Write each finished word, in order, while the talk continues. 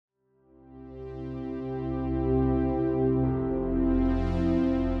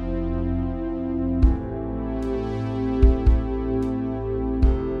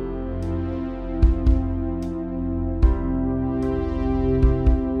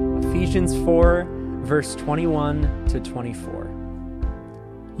Ephesians 4, verse 21 to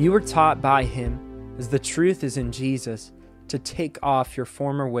 24. You were taught by him, as the truth is in Jesus, to take off your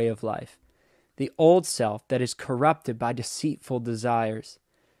former way of life, the old self that is corrupted by deceitful desires,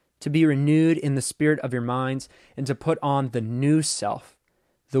 to be renewed in the spirit of your minds, and to put on the new self,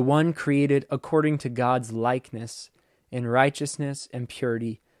 the one created according to God's likeness in righteousness and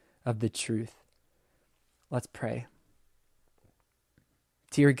purity of the truth. Let's pray.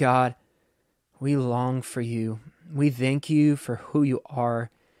 Dear God, we long for you. We thank you for who you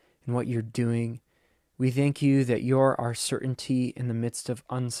are and what you're doing. We thank you that you're our certainty in the midst of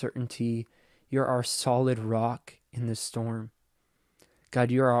uncertainty. You're our solid rock in the storm.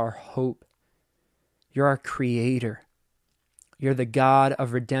 God, you're our hope. You're our creator. You're the God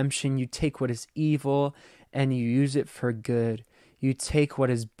of redemption. You take what is evil and you use it for good. You take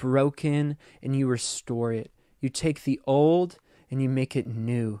what is broken and you restore it. You take the old and you make it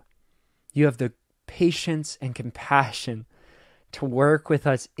new. You have the patience and compassion to work with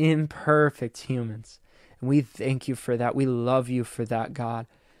us imperfect humans. And we thank you for that. We love you for that, God.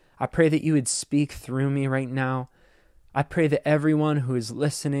 I pray that you would speak through me right now. I pray that everyone who is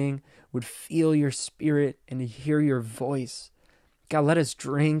listening would feel your spirit and hear your voice. God, let us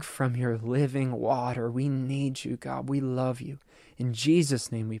drink from your living water. We need you, God. We love you. In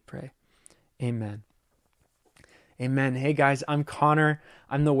Jesus' name we pray. Amen. Amen. Hey guys, I'm Connor.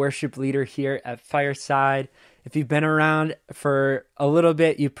 I'm the worship leader here at Fireside. If you've been around for a little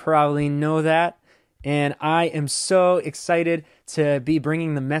bit, you probably know that. And I am so excited to be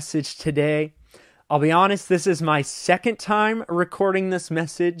bringing the message today. I'll be honest, this is my second time recording this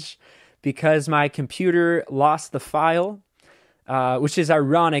message because my computer lost the file, which is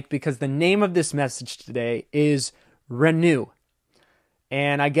ironic because the name of this message today is Renew.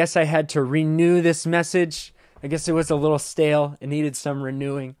 And I guess I had to renew this message. I guess it was a little stale. It needed some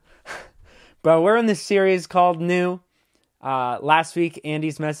renewing. But we're in this series called New. Last week,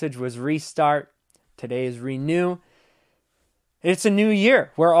 Andy's message was Restart. Today is Renew. It's a new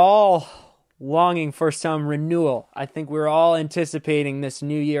year. We're all longing for some renewal. I think we're all anticipating this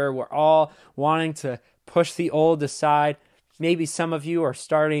new year. We're all wanting to push the old aside. Maybe some of you are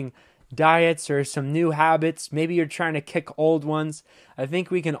starting diets or some new habits. Maybe you're trying to kick old ones. I think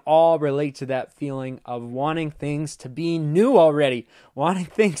we can all relate to that feeling of wanting things to be new already, wanting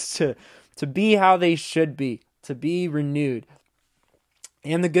things to be how they should be, to be renewed.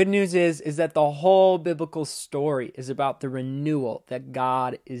 And the good news is that the whole biblical story is about the renewal that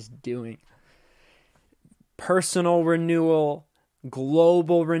God is doing. Personal renewal,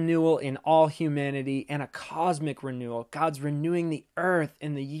 global renewal in all humanity, and a cosmic renewal. God's renewing the earth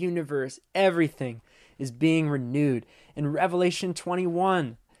and the universe. Everything is being renewed. In Revelation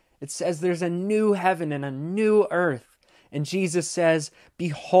 21, it says there's a new heaven and a new earth. And Jesus says,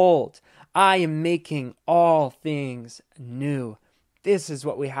 "Behold, I am making all things new." This is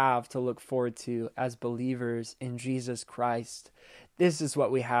what we have to look forward to as believers in Jesus Christ. This is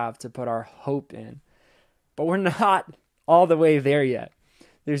what we have to put our hope in. But we're not all the way there yet.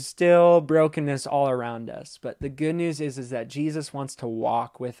 There's still brokenness all around us. But the good news is that Jesus wants to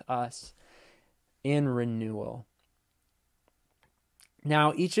walk with us in renewal.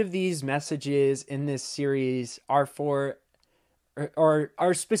 Now, each of these messages in this series are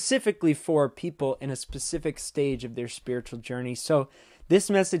specifically for people in a specific stage of their spiritual journey. So this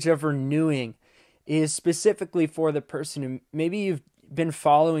message of renewing is specifically for the person who maybe you've been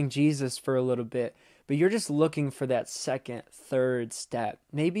following Jesus for a little bit, but you're just looking for that second, third step.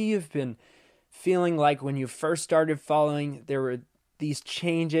 Maybe you've been feeling like when you first started following, there were these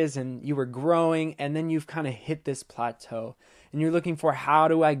changes and you were growing, and then you've kind of hit this plateau and you're looking for, how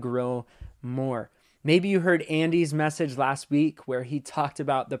do I grow more? Maybe you heard Andy's message last week where he talked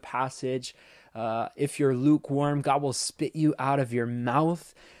about the passage, if you're lukewarm, God will spit you out of your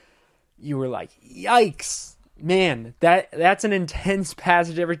mouth. You were like, yikes, man, that's an intense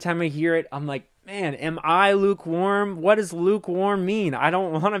passage. Every time I hear it, I'm like, man, am I lukewarm? What does lukewarm mean? I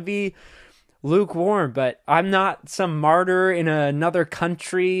don't want to be lukewarm, but I'm not some martyr in another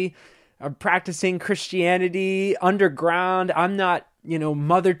country practicing Christianity underground. I'm not,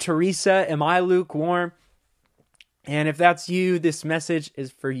 Mother Teresa. Am I lukewarm? And if that's you, this message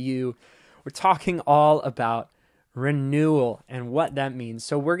is for you. We're talking all about renewal and what that means.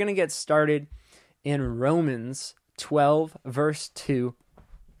 So we're going to get started in Romans 12, verse 2.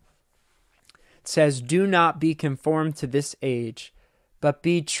 It says, "Do not be conformed to this age, but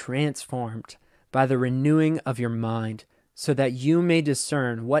be transformed by the renewing of your mind, so that you may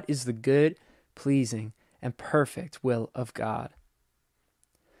discern what is the good, pleasing, and perfect will of God."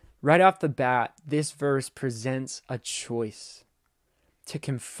 Right off the bat, this verse presents a choice. to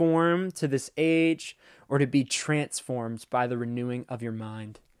conform to this age or to be transformed by the renewing of your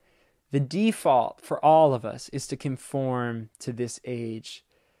mind. The default for all of us is to conform to this age,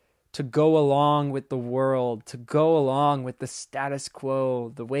 to go along with the world, to go along with the status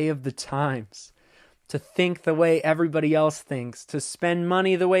quo, the way of the times, to think the way everybody else thinks, to spend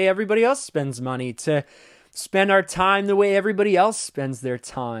money the way everybody else spends money, to spend our time the way everybody else spends their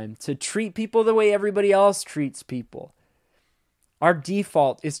time, to treat people the way everybody else treats people. Our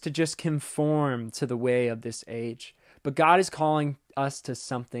default is to just conform to the way of this age. But God is calling us to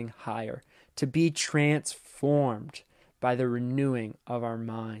something higher, to be transformed by the renewing of our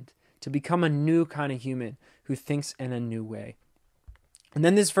mind, to become a new kind of human who thinks in a new way. And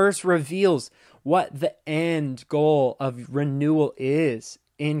then this verse reveals what the end goal of renewal is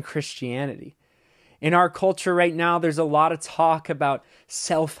in Christianity. In our culture right now, there's a lot of talk about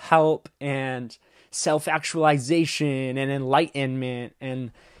self-help and self-actualization and enlightenment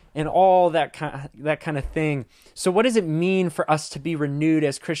and all that kind of thing. So what does it mean for us to be renewed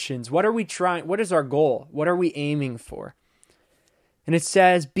as Christians? What are we trying? What is our goal? What are we aiming for? And it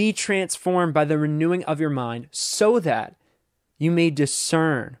says, be transformed by the renewing of your mind so that you may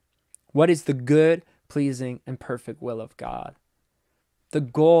discern what is the good, pleasing, and perfect will of God. The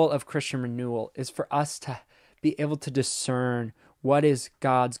goal of Christian renewal is for us to be able to discern what is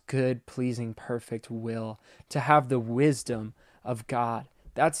God's good, pleasing, perfect will, to have the wisdom of God.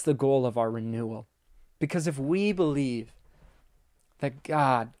 That's the goal of our renewal. Because if we believe that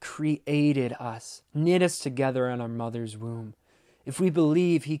God created us, knit us together in our mother's womb, if we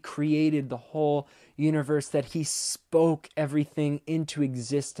believe he created the whole universe, that he spoke everything into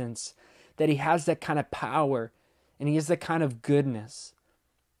existence, that he has that kind of power and he has that kind of goodness,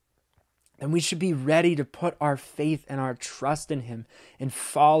 then we should be ready to put our faith and our trust in him and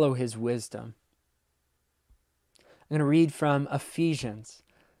follow his wisdom. I'm going to read from Ephesians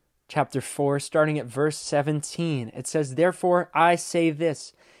chapter 4, starting at verse 17. It says, therefore I say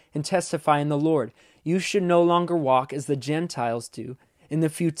this and testify in the Lord, you should no longer walk as the Gentiles do in the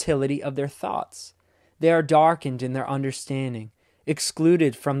futility of their thoughts. They are darkened in their understanding,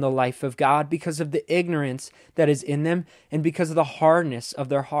 excluded from the life of God because of the ignorance that is in them and because of the hardness of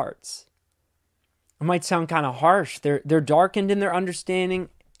their hearts. It might sound kind of harsh. They're darkened in their understanding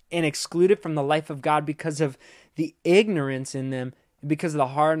and excluded from the life of God because of the ignorance in them and because of the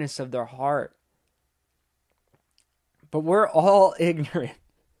hardness of their heart. But we're all ignorant.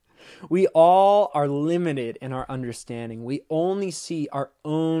 We all are limited in our understanding. We only see our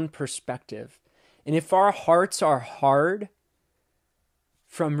own perspective. And if our hearts are hard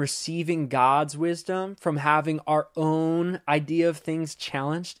from receiving God's wisdom, from having our own idea of things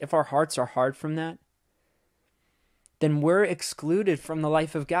challenged, if our hearts are hard from that, then we're excluded from the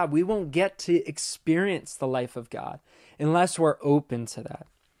life of God. We won't get to experience the life of God unless we're open to that.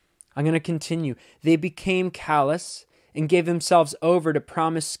 I'm going to continue. They became callous and gave themselves over to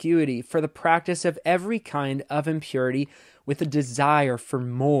promiscuity for the practice of every kind of impurity with a desire for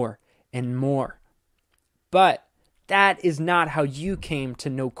more and more. But that is not how you came to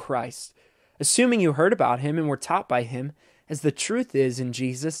know Christ. Assuming you heard about him and were taught by him, as the truth is in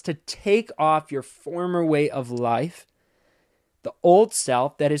Jesus, to take off your former way of life, the old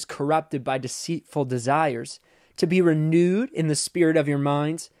self that is corrupted by deceitful desires, to be renewed in the spirit of your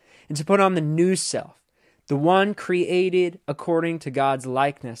minds, and to put on the new self, the one created according to God's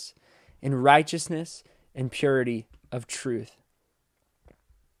likeness, in righteousness and purity of truth.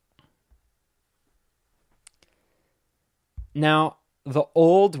 Now, the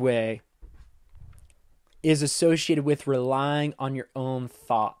old way is associated with relying on your own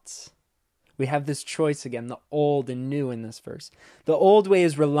thoughts. We have this choice again, the old and new in this verse. The old way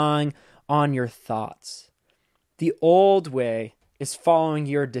is relying on your thoughts. The old way is following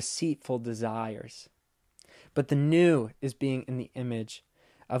your deceitful desires. But the new is being in the image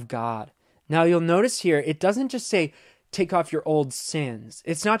of God. Now you'll notice here, it doesn't just say take off your old sins.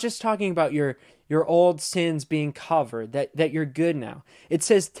 It's not just talking about your old sins being covered, that you're good now. It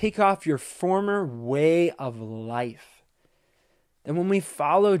says take off your former way of life. And when we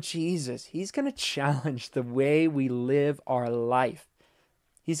follow Jesus, he's going to challenge the way we live our life.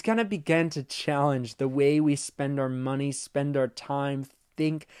 He's going to begin to challenge the way we spend our money, spend our time,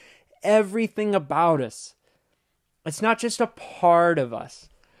 think, everything about us. It's not just a part of us.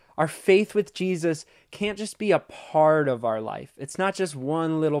 Our faith with Jesus can't just be a part of our life. It's not just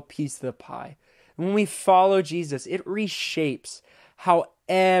one little piece of the pie. When we follow Jesus, it reshapes how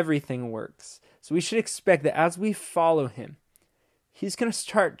everything works. So we should expect that as we follow him, he's going to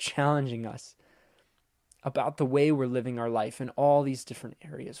start challenging us about the way we're living our life in all these different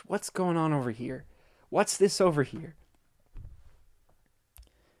areas. What's going on over here? What's this over here?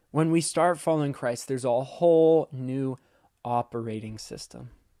 When we start following Christ, there's a whole new operating system.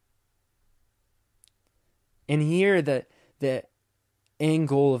 And here, the end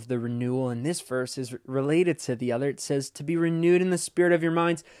goal of the renewal in this verse is related to the other. It says to be renewed in the spirit of your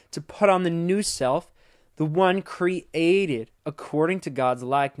minds, to put on the new self, the one created according to God's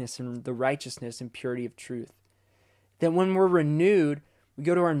likeness and the righteousness and purity of truth. That when we're renewed, we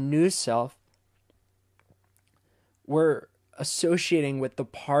go to our new self, we're associating with the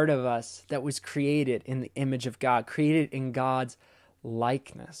part of us that was created in the image of God, created in God's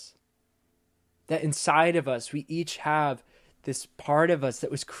likeness. That inside of us, we each have this part of us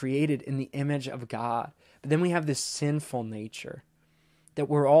that was created in the image of God. But then we have this sinful nature that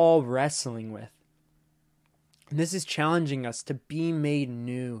we're all wrestling with. And this is challenging us to be made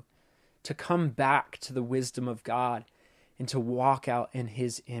new, to come back to the wisdom of God, and to walk out in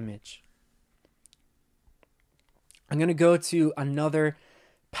His image. I'm going to go to another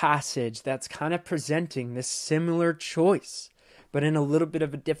passage that's kind of presenting this similar choice, but in a little bit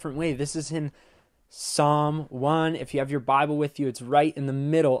of a different way. This is in Psalm 1. If you have your Bible with you, it's right in the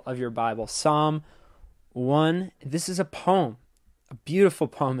middle of your Bible. Psalm 1. This is a poem, a beautiful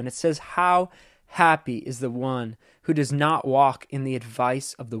poem, and it says, "How happy is the one who does not walk in the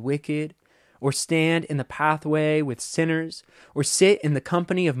advice of the wicked, or stand in the pathway with sinners, or sit in the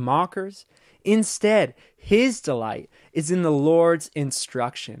company of mockers. Instead, his delight is in the Lord's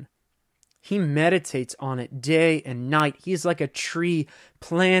instruction. He meditates on it day and night. He is like a tree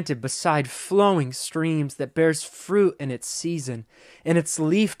planted beside flowing streams that bears fruit in its season, and its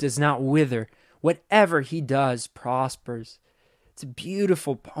leaf does not wither. Whatever he does prospers." It's a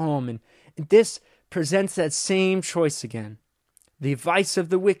beautiful poem, and this presents that same choice again. The advice of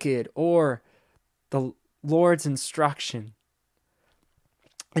the wicked or the Lord's instruction.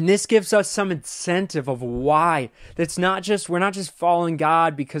 And this gives us some incentive of why. We're not just following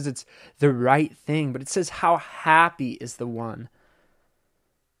God because it's the right thing, but it says how happy is the one.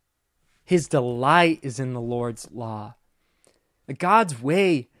 His delight is in the Lord's law. God's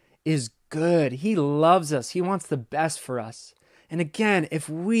way is good. He loves us. He wants the best for us. And again, if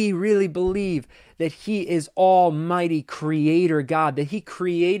we really believe that He is Almighty Creator God, that He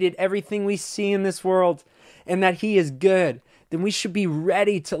created everything we see in this world, and that He is good, then we should be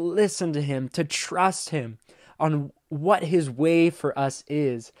ready to listen to Him, to trust Him on what His way for us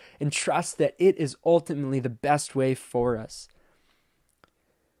is, and trust that it is ultimately the best way for us.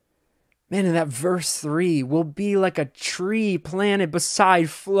 Man, in that verse 3, we'll be like a tree planted beside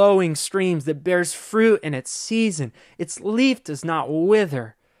flowing streams that bears fruit in its season. Its leaf does not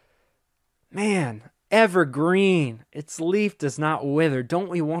wither. Man, evergreen. Its leaf does not wither. Don't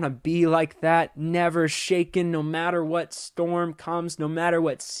we want to be like that? Never shaken, no matter what storm comes, no matter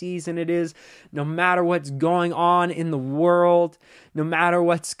what season it is, no matter what's going on in the world, no matter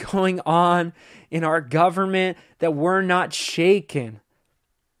what's going on in our government, that we're not shaken.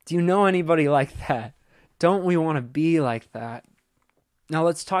 Do you know anybody like that? Don't we want to be like that? Now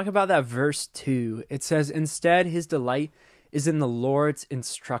let's talk about that verse 2. It says, "Instead, his delight is in the Lord's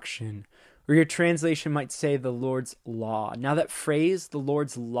instruction." Or your translation might say the Lord's law. Now that phrase, the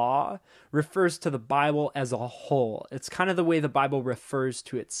Lord's law, refers to the Bible as a whole. It's kind of the way the Bible refers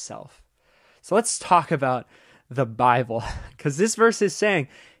to itself. So let's talk about the Bible, because this verse is saying,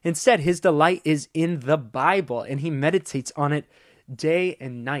 instead, his delight is in the Bible, and he meditates on it day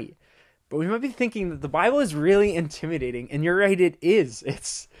and night. But we might be thinking that the Bible is really intimidating, and you're right, it is.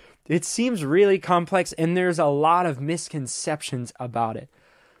 It seems really complex, and there's a lot of misconceptions about it.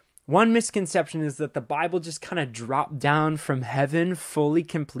 One misconception is that the Bible just kind of dropped down from heaven, fully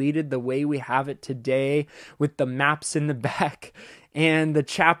completed the way we have it today, with the maps in the back and the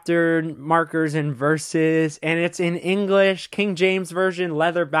chapter markers and verses, and it's in English, King James Version,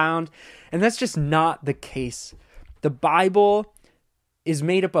 leather bound, and that's just not the case. The Bible is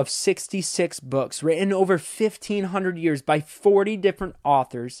made up of 66 books written over 1,500 years by 40 different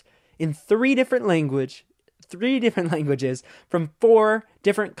authors in three different languages from 4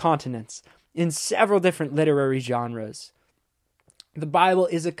 different continents in several different literary genres. The Bible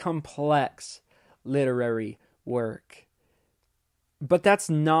is a complex literary work, but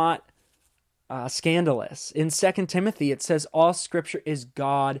that's not scandalous. In 2 Timothy, it says all scripture is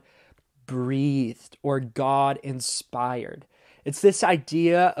God-breathed or God-inspired. It's this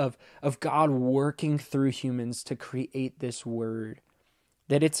idea of God working through humans to create this word.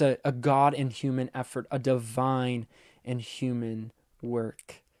 That it's a God and human effort, a divine and human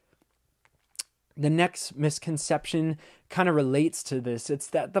work. The next misconception kind of relates to this. It's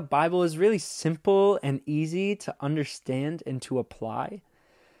that the Bible is really simple and easy to understand and to apply.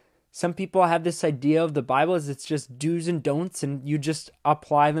 Some people have this idea of the Bible as it's just do's and don'ts and you just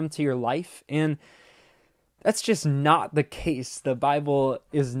apply them to your life. And that's just not the case. The Bible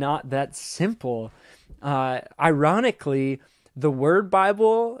is not that simple. Ironically, the word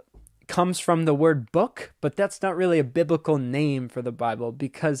Bible comes from the word book, but that's not really a biblical name for the Bible,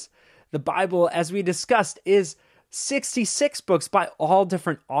 because the Bible, as we discussed, is 66 books by all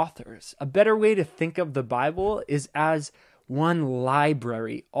different authors. A better way to think of the Bible is as one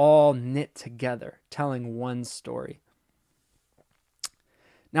library, all knit together, telling one story.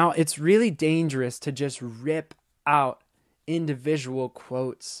 Now, it's really dangerous to just rip out individual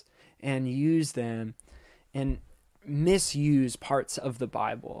quotes and use them and misuse parts of the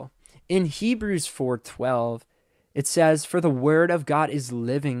Bible. In Hebrews 4:12, it says, "For the word of God is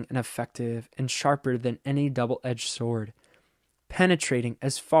living and effective and sharper than any double-edged sword, penetrating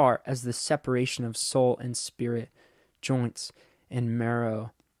as far as the separation of soul and spirit, joints and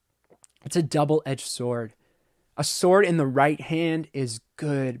marrow." It's a double-edged sword. A sword in the right hand is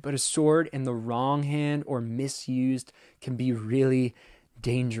good, but a sword in the wrong hand or misused can be really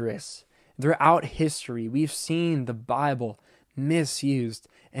dangerous. Throughout history, we've seen the Bible misused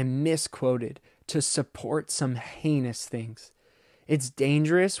and misquoted to support some heinous things. It's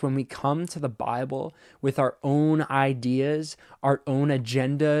dangerous when we come to the Bible with our own ideas, our own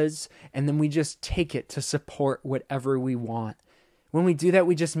agendas, and then we just take it to support whatever we want. When we do that,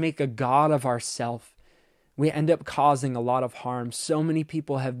 we just make a god of ourselves. We end up causing a lot of harm. So many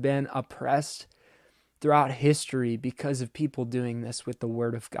people have been oppressed throughout history because of people doing this with the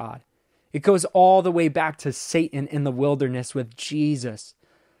Word of God. It goes all the way back to Satan in the wilderness with Jesus.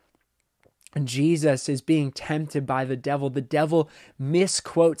 And Jesus is being tempted by the devil. The devil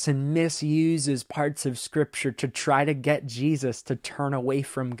misquotes and misuses parts of Scripture to try to get Jesus to turn away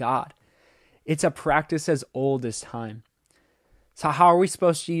from God. It's a practice as old as time. So how are we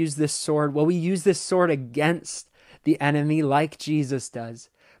supposed to use this sword? Well, we use this sword against the enemy like Jesus does.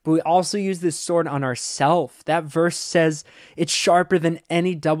 But we also use this sword on ourselves. That verse says it's sharper than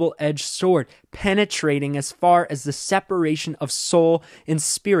any double-edged sword, penetrating as far as the separation of soul and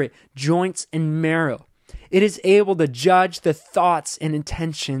spirit, joints and marrow. It is able to judge the thoughts and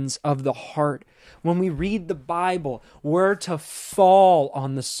intentions of the heart. When we read the Bible, we're to fall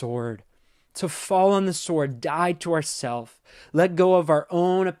on the sword. To fall on the sword, die to ourselves, let go of our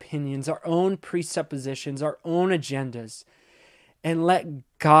own opinions, our own presuppositions, our own agendas, and let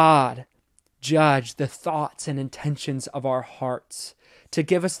God judge the thoughts and intentions of our hearts to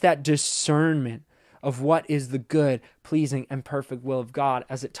give us that discernment of what is the good, pleasing, and perfect will of God,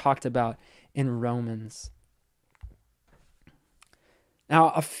 as it talked about in Romans.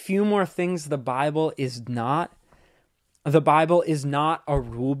 Now, a few more things the Bible is not. The Bible is not a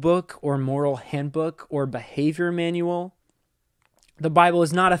rule book or moral handbook or behavior manual. The Bible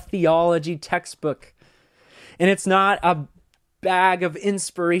is not a theology textbook. And it's not a bag of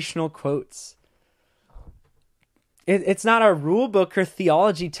inspirational quotes. It's not a rule book or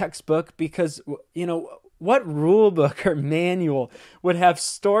theology textbook because, what rule book or manual would have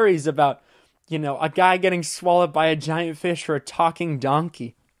stories about, a guy getting swallowed by a giant fish or a talking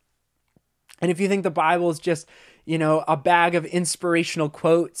donkey? And if you think the Bible is just a bag of inspirational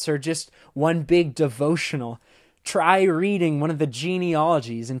quotes or just one big devotional, try reading one of the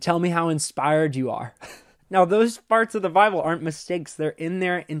genealogies and tell me how inspired you are. Now, those parts of the Bible aren't mistakes. They're in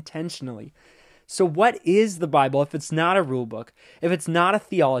there intentionally. So what is the Bible if it's not a rule book, if it's not a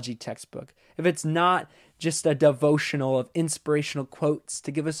theology textbook, if it's not just a devotional of inspirational quotes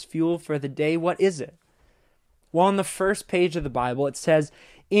to give us fuel for the day? What is it? Well, on the first page of the Bible, it says,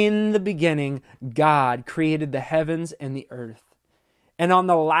 "In the beginning, God created the heavens and the earth." And on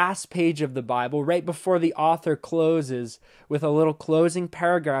the last page of the Bible, right before the author closes with a little closing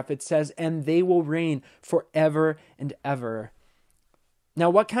paragraph, it says, "And they will reign forever and ever." Now,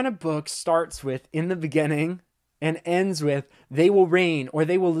 what kind of book starts with "in the beginning" and ends with "they will reign" or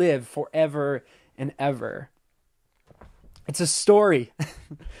 "they will live forever and ever"? It's a story.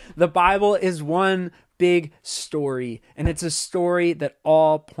 The Bible is one big story, and it's a story that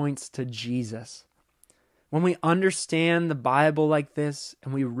all points to Jesus. When we understand the Bible like this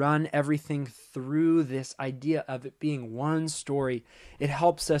and we run everything through this idea of it being one story, it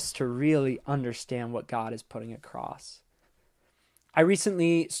helps us to really understand what God is putting across. I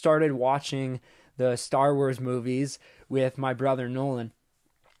recently started watching the Star Wars movies with my brother Nolan.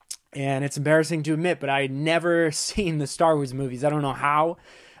 And it's embarrassing to admit, but I had never seen the Star Wars movies. I don't know how.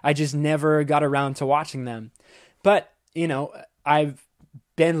 I just never got around to watching them. But, I've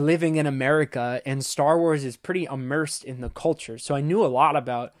been living in America and Star Wars is pretty immersed in the culture. So I knew a lot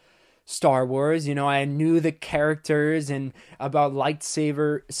about Star Wars. I knew the characters and about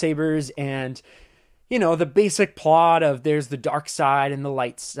sabers and, the basic plot of there's the dark side and the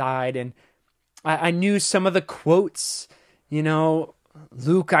light side. And I knew some of the quotes,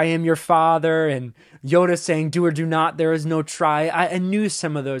 Luke, I am your father, and Yoda saying, do or do not, there is no try. I knew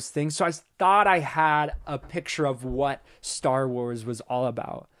some of those things. So I thought I had a picture of what Star Wars was all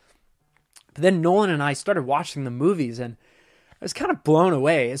about. But then Nolan and I started watching the movies, and I was kind of blown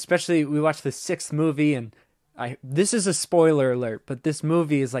away, especially we watched the sixth movie, and this is a spoiler alert, but this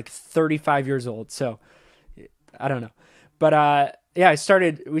movie is like 35 years old, so I don't know. But we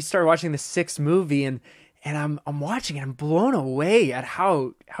started watching the sixth movie, and I'm watching it. I'm blown away at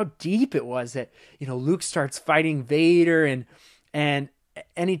how deep it was that, Luke starts fighting Vader, and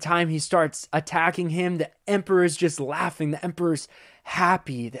anytime he starts attacking him, the Emperor's just laughing. The Emperor's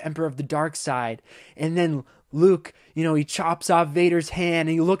happy, the Emperor of the dark side. And then Luke, he chops off Vader's hand, and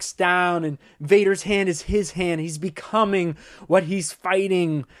he looks down, and Vader's hand is his hand. He's becoming what he's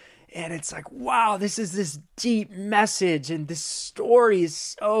fighting. And it's like, wow, this is this deep message, and this story is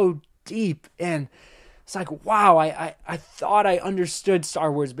so deep. And it's like, wow, I thought I understood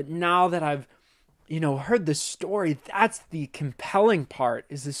Star Wars, but now that I've, heard the story, that's the compelling part,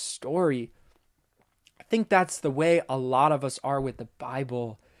 is the story. I think that's the way a lot of us are with the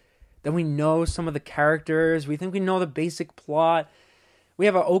Bible. That we know some of the characters, we think we know the basic plot, we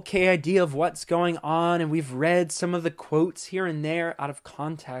have an okay idea of what's going on, and we've read some of the quotes here and there out of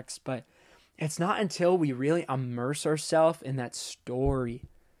context, but it's not until we really immerse ourselves in that story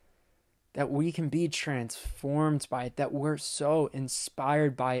that we can be transformed by it, that we're so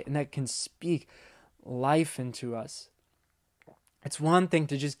inspired by it, and that can speak life into us. It's one thing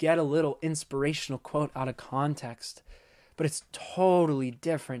to just get a little inspirational quote out of context, but it's totally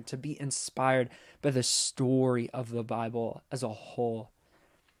different to be inspired by the story of the Bible as a whole.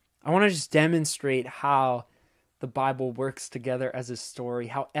 I want to just demonstrate how the Bible works together as a story,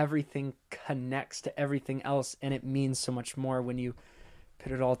 how everything connects to everything else, and it means so much more when you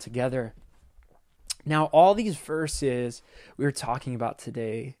put it all together. Now, all these verses we were talking about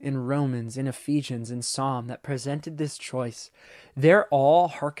today in Romans, in Ephesians, in Psalm that presented this choice, they're all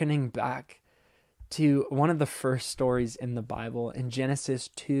hearkening back to one of the first stories in the Bible in Genesis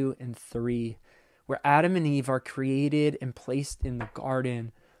 2 and 3, where Adam and Eve are created and placed in the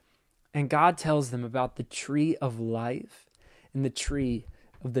garden, and God tells them about the tree of life and the tree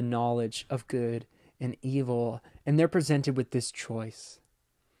of the knowledge of good and evil, and they're presented with this choice.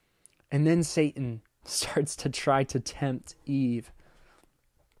 And then Satan starts to try to tempt Eve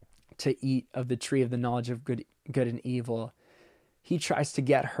to eat of the tree of the knowledge of good and evil. He tries to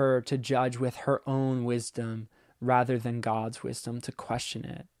get her to judge with her own wisdom rather than God's wisdom, to question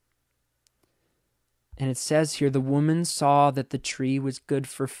it. And it says here, the woman saw that the tree was good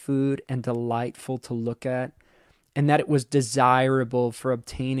for food and delightful to look at, and that it was desirable for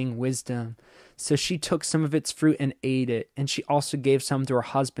obtaining wisdom. So she took some of its fruit and ate it, and she also gave some to her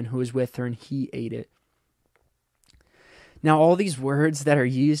husband who was with her, and he ate it. Now, all these words that are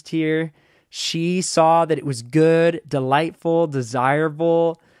used here, she saw that it was good, delightful,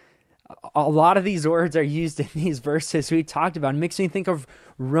 desirable. A lot of these words are used in these verses we talked about. It makes me think of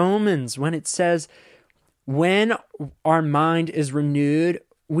Romans when it says, when our mind is renewed,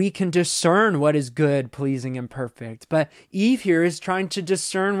 we can discern what is good, pleasing, and perfect. But Eve here is trying to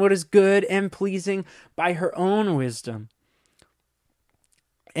discern what is good and pleasing by her own wisdom.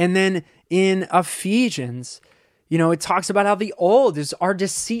 And then in Ephesians, it talks about how the old is our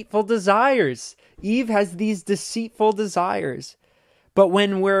deceitful desires. Eve has these deceitful desires. But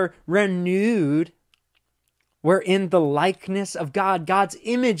when we're renewed, we're in the likeness of God, God's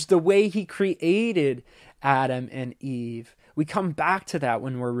image, the way he created Adam and Eve. We come back to that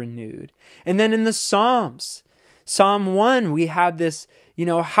when we're renewed. And then in the Psalms, Psalm 1, we have this,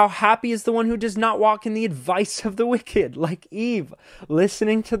 how happy is the one who does not walk in the advice of the wicked, like Eve,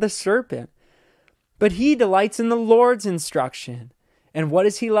 listening to the serpent. But he delights in the Lord's instruction. And what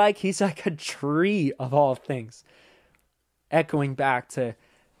is he like? He's like a tree of all things. Echoing back to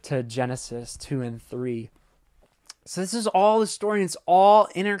Genesis 2 and 3. So this is all the story, and it's all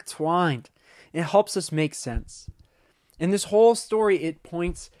intertwined. It helps us make sense. In this whole story, it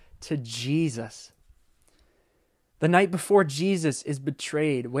points to Jesus. The night before Jesus is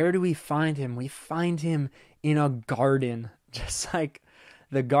betrayed, where do we find him? We find him in a garden, just like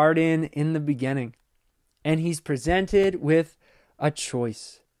the garden in the beginning. And he's presented with a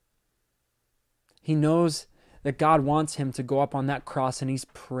choice. He knows that God wants him to go up on that cross, and he's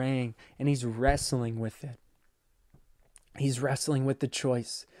praying and he's wrestling with it. He's wrestling with the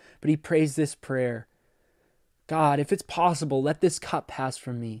choice, but he prays this prayer. God, if it's possible, let this cup pass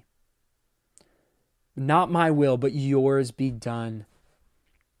from me. Not my will, but yours be done.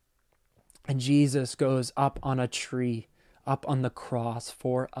 And Jesus goes up on a tree, up on the cross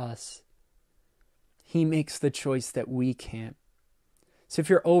for us. He makes the choice that we can't. So if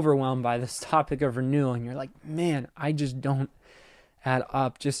you're overwhelmed by this topic of renewal and you're like, man, I just don't add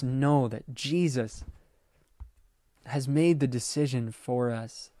up, just know that Jesus has made the decision for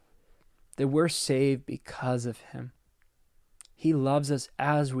us, that we're saved because of him. He loves us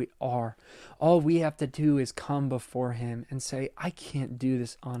as we are. All we have to do is come before him and say, I can't do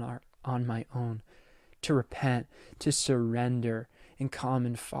this on my own. To repent, to surrender, and come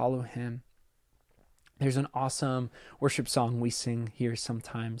and follow him. There's an awesome worship song we sing here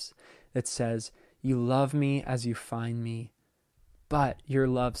sometimes that says, you love me as you find me, but your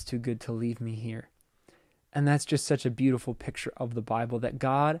love's too good to leave me here. And that's just such a beautiful picture of the Bible, that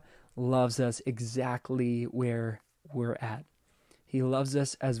God loves us exactly where we're at. He loves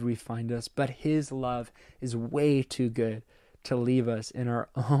us as we find us, but his love is way too good to leave us in our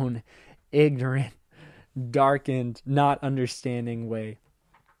own ignorant, darkened, not understanding way.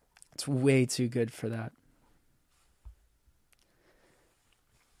 It's way too good for that.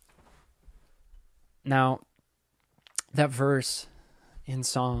 Now, that verse in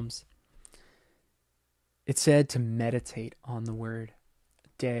Psalms, it said to meditate on the word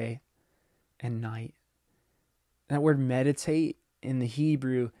day and night. That word meditate in the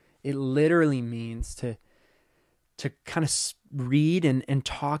Hebrew, it literally means to kind of read and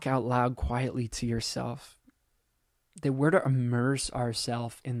talk out loud quietly to yourself. That we're to immerse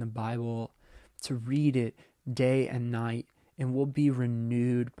ourselves in the Bible, to read it day and night, and we'll be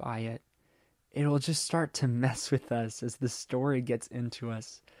renewed by it. It'll just start to mess with us as the story gets into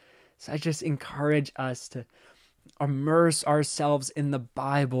us. So I just encourage us to immerse ourselves in the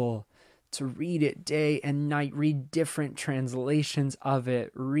Bible, to read it day and night, read different translations of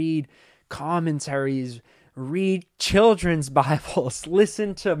it, read commentaries, read children's Bibles,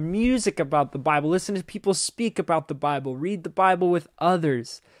 listen to music about the Bible, listen to people speak about the Bible, read the Bible with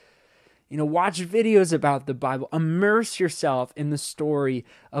others, watch videos about the Bible, immerse yourself in the story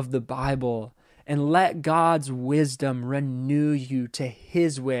of the Bible, and let God's wisdom renew you to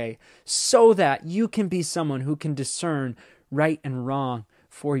his way so that you can be someone who can discern right and wrong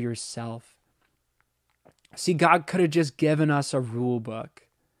for yourself. See, God could have just given us a rule book.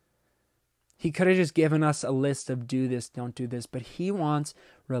 He could have just given us a list of do this, don't do this, but he wants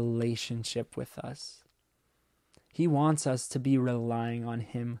relationship with us. He wants us to be relying on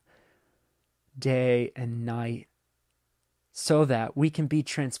him day and night so that we can be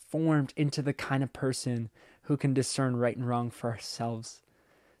transformed into the kind of person who can discern right and wrong for ourselves.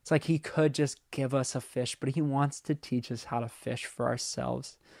 It's like he could just give us a fish, but he wants to teach us how to fish for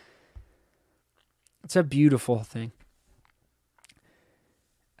ourselves. It's a beautiful thing.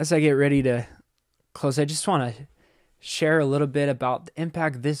 As I get ready to close, I just want to share a little bit about the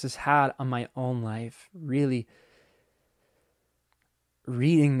impact this has had on my own life, really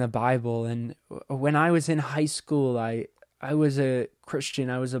reading the Bible. And when I was in high school, I was a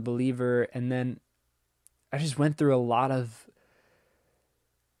Christian, I was a believer, and then I just went through a lot of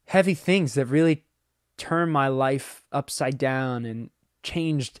heavy things that really turned my life upside down and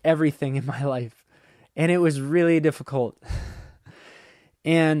changed everything in my life. And it was really difficult.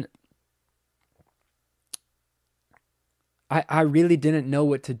 And I really didn't know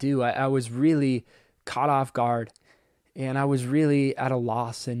what to do. I was really caught off guard, and I was really at a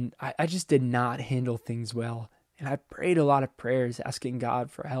loss, and I just did not handle things well. And I prayed a lot of prayers asking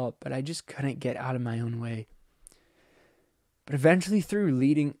God for help, but I just couldn't get out of my own way. But eventually through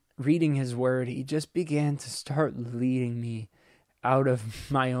reading his word, he just began to start leading me out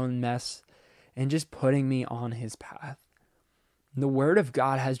of my own mess and just putting me on his path. The word of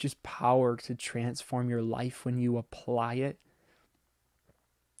God has just power to transform your life when you apply it.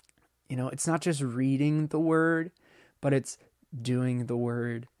 It's not just reading the word, but it's doing the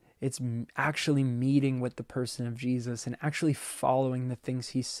word. It's actually meeting with the person of Jesus and actually following the things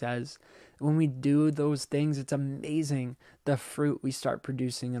he says. When we do those things, it's amazing the fruit we start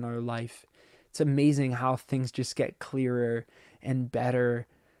producing in our life. It's amazing how things just get clearer and better.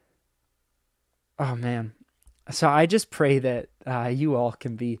 Oh man. So I just pray that you all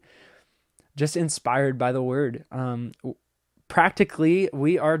can be just inspired by the word. Practically,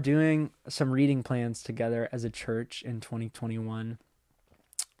 we are doing some reading plans together as a church in 2021.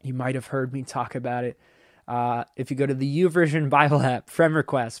 You might have heard me talk about it. If you go to the YouVersion Bible app, Friend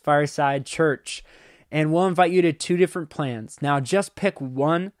Request, Fireside Church, and we'll invite you to 2 different plans. Now, just pick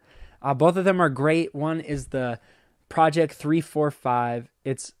one. Both of them are great. One is the Project 345.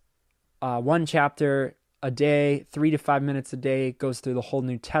 It's 1 chapter a day, 3 to 5 minutes a day. It goes through the whole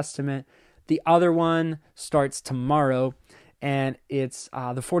New Testament. The other one starts tomorrow, and it's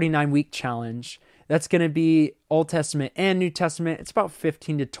the 49-week challenge. That's going to be Old Testament and New Testament. It's about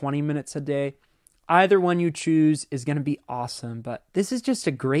 15 to 20 minutes a day. Either one you choose is going to be awesome, but this is just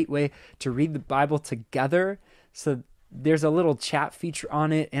a great way to read the Bible together. So there's a little chat feature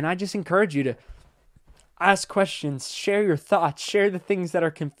on it, and I just encourage you to ask questions, share your thoughts, share the things that are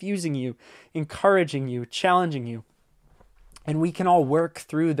confusing you, encouraging you, challenging you. And we can all work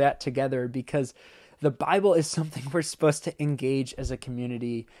through that together, because the Bible is something we're supposed to engage as a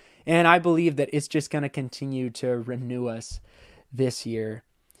community. And I believe that it's just going to continue to renew us this year.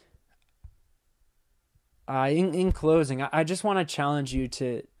 In closing, I just want to challenge you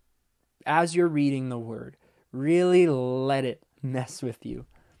to, as you're reading the Word, really let it mess with you.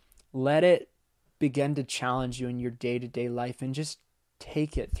 Let it begin to challenge you in your day-to-day life, and just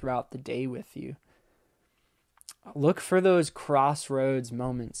take it throughout the day with you. Look for those crossroads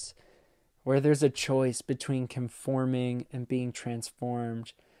moments where there's a choice between conforming and being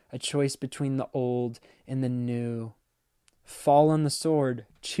transformed, a choice between the old and the new. Fall on the sword,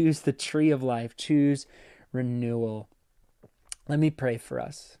 choose the tree of life, choose renewal. Let me pray for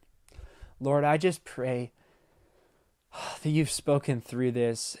us. Lord, I just pray that you've spoken through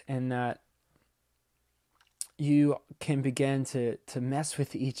this, and that you can begin to mess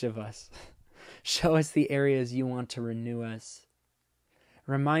with each of us. Show us the areas you want to renew us.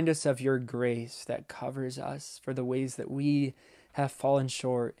 Remind us of your grace that covers us for the ways that we have fallen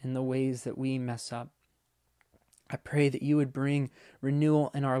short and the ways that we mess up. I pray that you would bring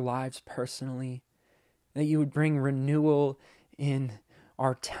renewal in our lives personally, that you would bring renewal in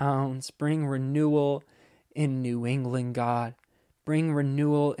our towns, bring renewal in New England, God. Bring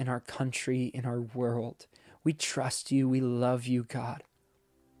renewal in our country, in our world. We trust you. We love you, God.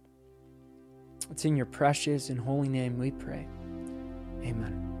 It's in your precious and holy name we pray.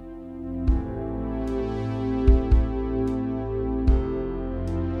 Amen.